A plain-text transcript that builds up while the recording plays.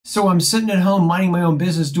So I'm sitting at home minding my own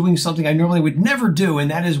business doing something I normally would never do,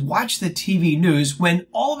 and that is watch the TV news, when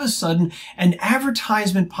all of a sudden an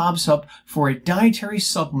advertisement pops up for a dietary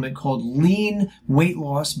supplement called Lean Weight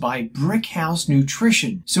Loss by Brickhouse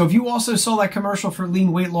Nutrition. So if you also saw that commercial for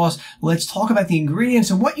lean weight loss, let's talk about the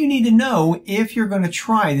ingredients and what you need to know if you're going to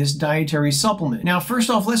try this dietary supplement. Now, first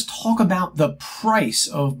off, let's talk about the price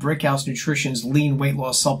of Brickhouse Nutrition's lean weight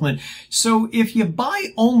loss supplement. So if you buy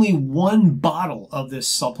only one bottle of this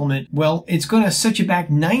supplement, well, it's going to set you back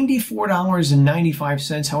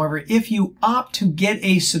 $94.95. However, if you opt to get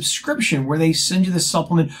a subscription where they send you the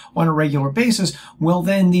supplement on a regular basis, well,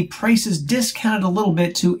 then the price is discounted a little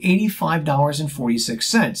bit to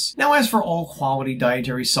 $85.46. Now, as for all quality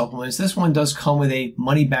dietary supplements, this one does come with a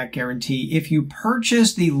money-back guarantee. If you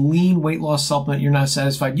purchase the lean weight loss supplement, you're not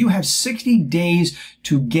satisfied, you have 60 days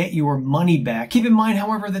to get your money back. Keep in mind,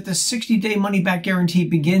 however, that the 60-day money-back guarantee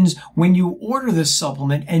begins when you order this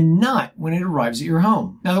supplement and not when it arrives at your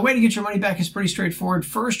home. Now, the way to get your money back is pretty straightforward.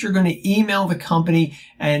 First, you're going to email the company,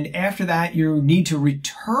 and after that, you need to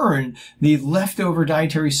return the leftover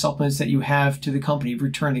dietary supplements that you have to the company.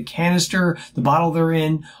 Return the canister, the bottle they're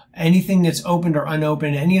in, anything that's opened or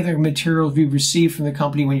unopened, any other materials you've received from the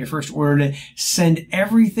company when you first ordered it. Send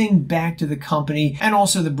everything back to the company, and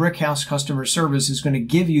also the Brickhouse customer service is going to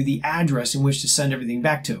give you the address in which to send everything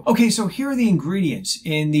back to. Okay, so here are the ingredients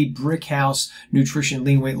in the Brickhouse Nutrition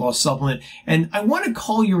Lean Weight Loss Supplement, and I want to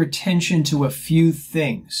call your attention to a few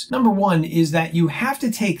things. Number one is that you have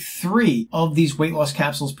to take 3 of these weight loss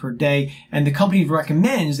capsules per day, and the company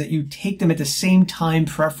recommends that you take them at the same time,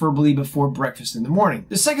 preferably before breakfast in the morning.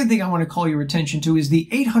 The second thing I want to call your attention to is the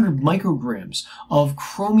 800 micrograms of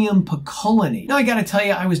chromium picolinate. Now, I got to tell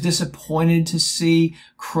you, I was disappointed to see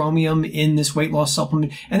chromium in this weight loss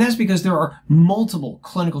supplement, and that's because there are multiple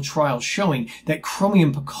clinical trials showing that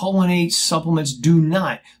chromium picolinate supplements do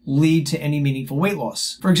not lead to any meaningful weight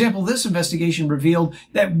loss. For example, this investigation revealed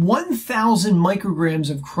that 1,000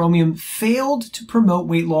 micrograms of chromium failed to promote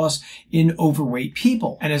weight loss in overweight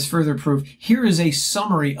people. And as further proof, here is a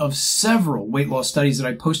summary of several weight loss studies that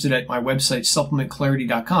I posted at my website,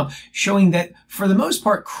 supplementclarity.com, showing that for the most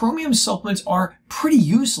part, chromium supplements are pretty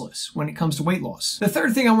useless when it comes to weight loss. The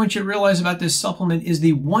third thing I want you to realize about this supplement is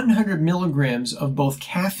the 100 milligrams of both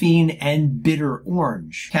caffeine and bitter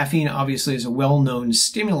orange. Caffeine obviously is a well-known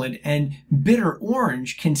stimulant, and bitter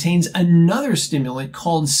orange contains another stimulant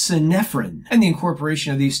called synephrine. And the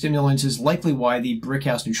incorporation of these stimulants is likely why the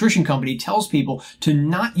Brickhouse Nutrition Company tells people to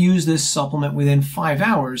not use this supplement within 5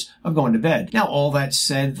 hours of going to bed. Now, all that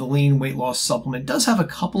said, the lean weight loss supplement does have a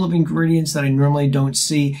couple of ingredients that I normally don't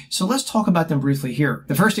see, so let's talk about them briefly here.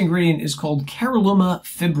 The first ingredient is called Caralluma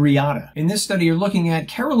fimbriata. In this study, you're looking at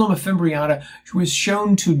Caralluma fimbriata, which was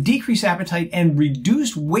shown to decrease appetite and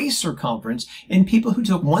reduce waist circumference in people who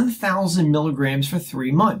took 1,000 milligrams for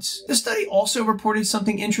 3 months. The study also reported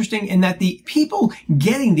something interesting in that the people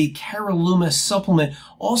getting the Caralluma supplement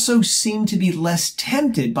also seemed to be less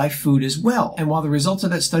tempted by food as well. And while the results of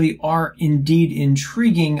that study are indeed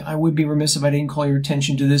intriguing, I would be remiss if I didn't call your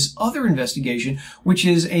attention to this other investigation, which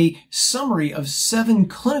is a summary of 7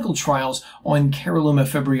 clinical trials on Caralluma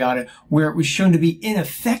fimbriata, where it was shown to be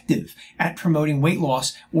ineffective at promoting weight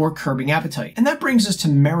loss or curbing appetite. And that brings us to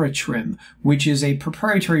Melatrim, which is a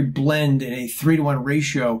proprietary blend in a 3-to-1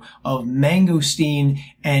 ratio of mangosteen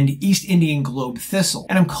and East Indian globe thistle.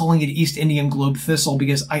 And I'm calling it East Indian globe thistle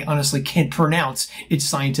because I honestly can't pronounce its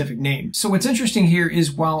scientific name. So what's interesting here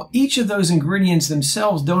is while each of those ingredients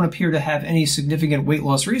themselves don't appear to have any significant weight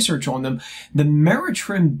loss research on them, the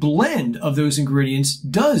Melatrim blend of those ingredients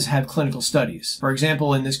does have clinical studies. For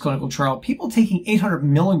example, in this clinical trial, people taking 800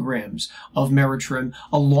 milligrams of Melatrim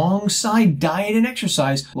alongside diet and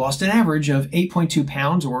exercise lost an average of 8.2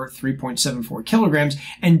 pounds or 3.74 kilograms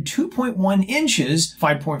and 2.1 inches,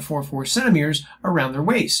 5.44 centimeters around their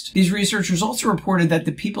waist. These researchers also reported that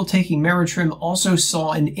the people taking Melatrim also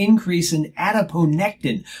saw an increase in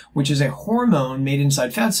adiponectin, which is a hormone made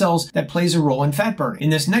inside fat cells that plays a role in fat burning. In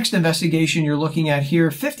this next investigation you're looking at here,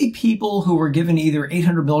 50 people who were given either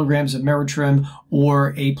 800 milligrams of Melatrim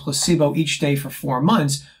or a placebo each day for 4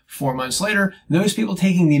 months. 4 months later, those people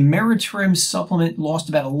taking the Melatrim supplement lost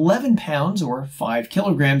about 11 pounds or 5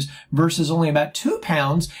 kilograms versus only about 2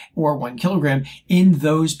 pounds or 1 kilogram in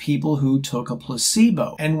those people who took a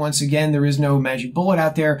placebo. And once again, there is no magic bullet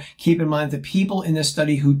out there. Keep in mind the people in this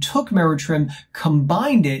study who took Melatrim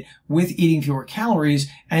combined it with eating fewer calories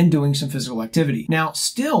and doing some physical activity. Now,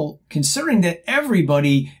 still, considering that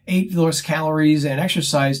everybody ate less calories and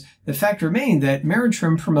exercised, the fact remained that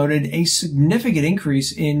Melatrim promoted a significant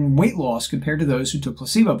increase in weight loss compared to those who took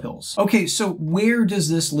placebo pills. Okay, so where does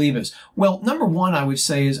this leave us? Well, number one, I would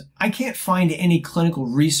say is I can't find any clinical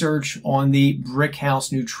research on the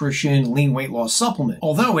Brickhouse Nutrition lean weight loss supplement.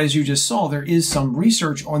 Although, as you just saw, there is some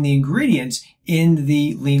research on the ingredients in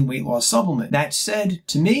the lean weight loss supplement. That said,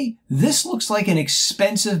 to me, this looks like an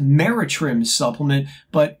expensive Melatrim supplement,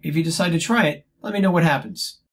 but if you decide to try it, let me know what happens.